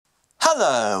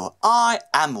Hello, I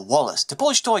am Wallace, the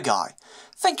Polish toy guy.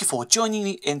 Thank you for joining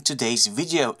me in today's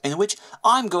video, in which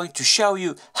I'm going to show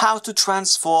you how to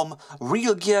transform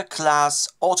Real Gear class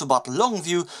Autobot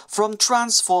Longview from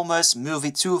Transformers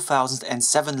Movie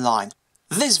 2007 line.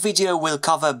 This video will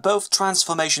cover both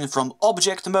transformation from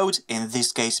object mode, in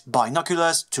this case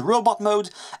binoculars, to robot mode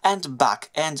and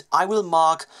back, and I will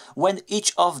mark when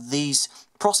each of these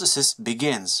processes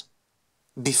begins.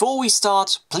 Before we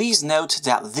start, please note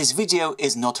that this video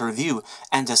is not a review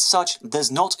and as such does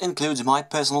not include my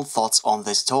personal thoughts on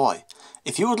this toy.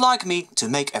 If you would like me to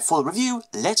make a full review,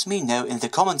 let me know in the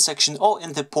comment section or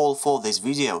in the poll for this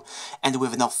video, and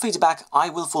with enough feedback I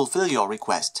will fulfill your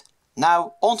request.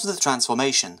 Now on to the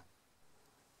transformation.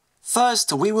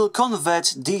 First, we will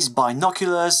convert these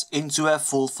binoculars into a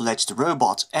full-fledged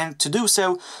robot, and to do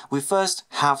so we first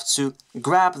have to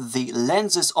grab the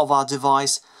lenses of our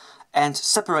device and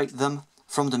separate them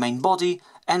from the main body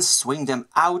and swing them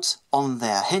out on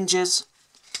their hinges.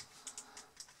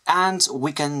 And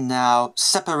we can now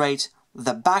separate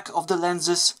the back of the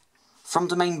lenses from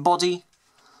the main body.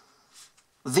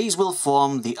 These will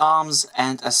form the arms,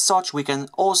 and as such we can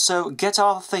also get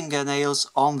our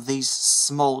fingernails on these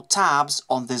small tabs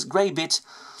on this grey bit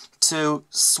to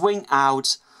swing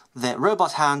out the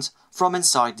robot hand from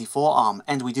inside the forearm,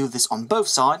 and we do this on both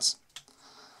sides.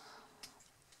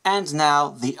 And now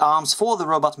the arms for the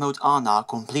robot mode are now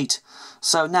complete.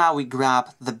 So now we grab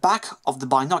the back of the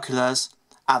binoculars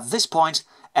at this point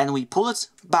and we pull it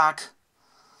back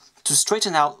to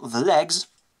straighten out the legs,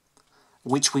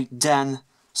 which we then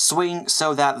swing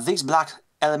so that these black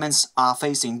elements are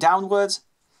facing downwards.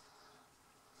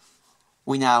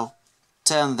 We now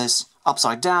turn this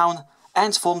upside down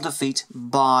and form the feet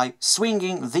by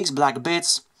swinging these black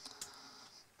bits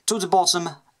to the bottom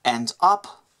and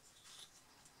up,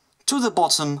 to the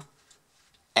bottom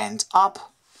and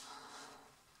up.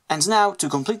 And now to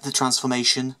complete the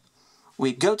transformation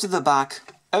we go to the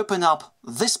back, open up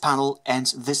this panel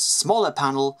and this smaller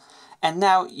panel, and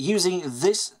now using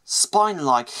this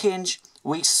spine-like hinge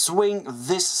we swing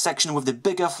this section with the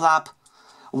bigger flap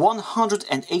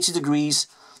 180 degrees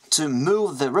to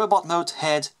move the robot mode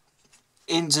head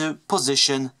into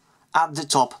position at the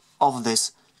top of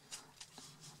this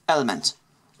element,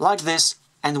 like this.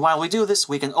 And while we do this,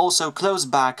 we can also close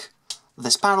back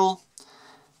this panel.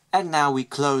 And now we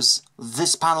close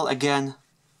this panel again.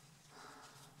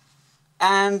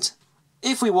 And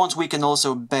if we want, we can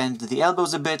also bend the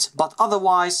elbows a bit, but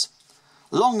otherwise,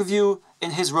 Longview in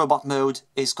his robot mode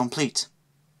is complete.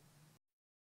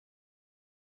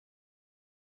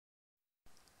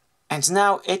 And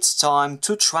now it's time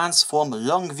to transform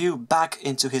Longview back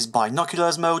into his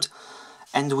binoculars mode.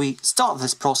 And we start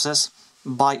this process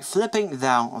by flipping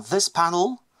down this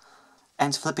panel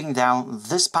and flipping down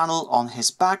this panel on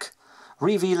his back,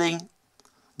 revealing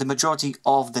the majority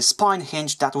of the spine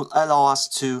hinge that will allow us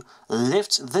to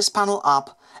lift this panel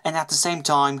up, and at the same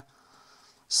time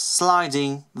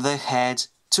sliding the head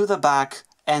to the back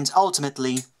and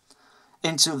ultimately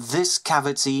into this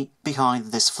cavity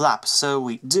behind this flap. So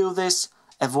we do this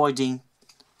avoiding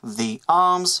the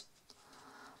arms.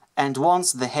 And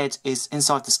once the head is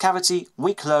inside this cavity,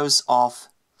 we close off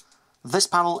this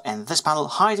panel and this panel,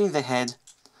 hiding the head.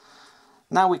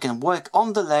 Now we can work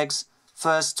on the legs.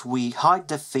 First we hide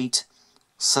the feet,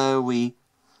 so we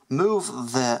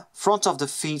move the front of the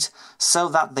feet so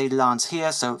that they land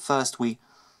here. So first we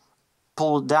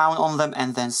pull down on them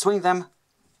and then swing them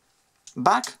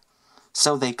back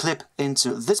so they clip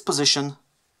into this position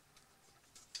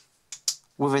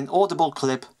with an audible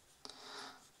clip.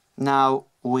 Now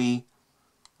we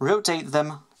rotate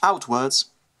them outwards,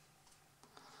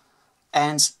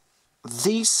 and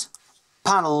these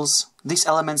panels, these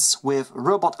elements with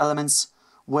robot elements,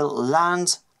 will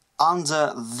land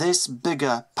under this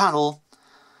bigger panel.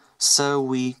 So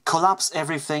we collapse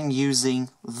everything using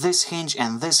this hinge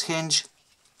and this hinge,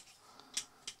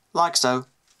 like so.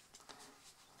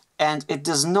 And it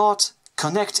does not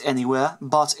connect anywhere,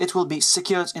 but it will be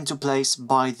secured into place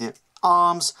by the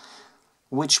arms,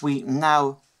 which we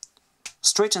now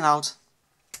straighten out,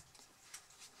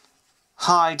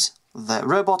 hide the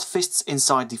robot fists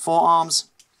inside the forearms,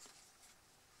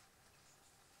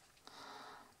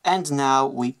 and now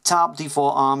we tap the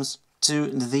forearms to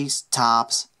these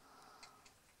tabs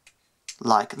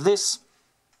like this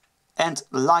and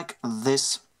like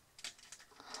this,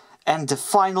 and the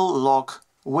final lock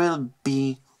will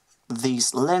be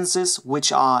these lenses,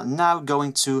 which are now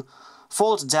going to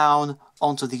fold down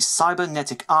onto these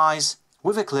cybernetic eyes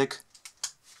with a click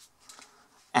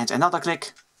and another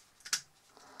click.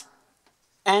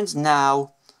 And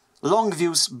now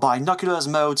Longview's binoculars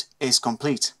mode is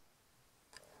complete.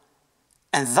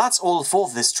 And that's all for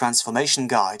this transformation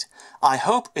guide. I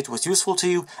hope it was useful to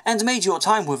you and made your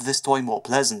time with this toy more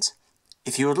pleasant.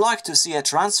 If you would like to see a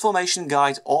transformation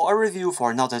guide or a review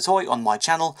for another toy on my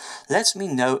channel, let me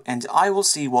know and I will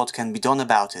see what can be done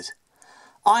about it.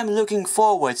 I'm looking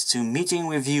forward to meeting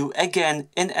with you again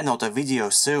in another video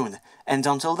soon, and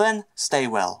until then, stay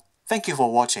well. Thank you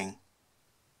for watching.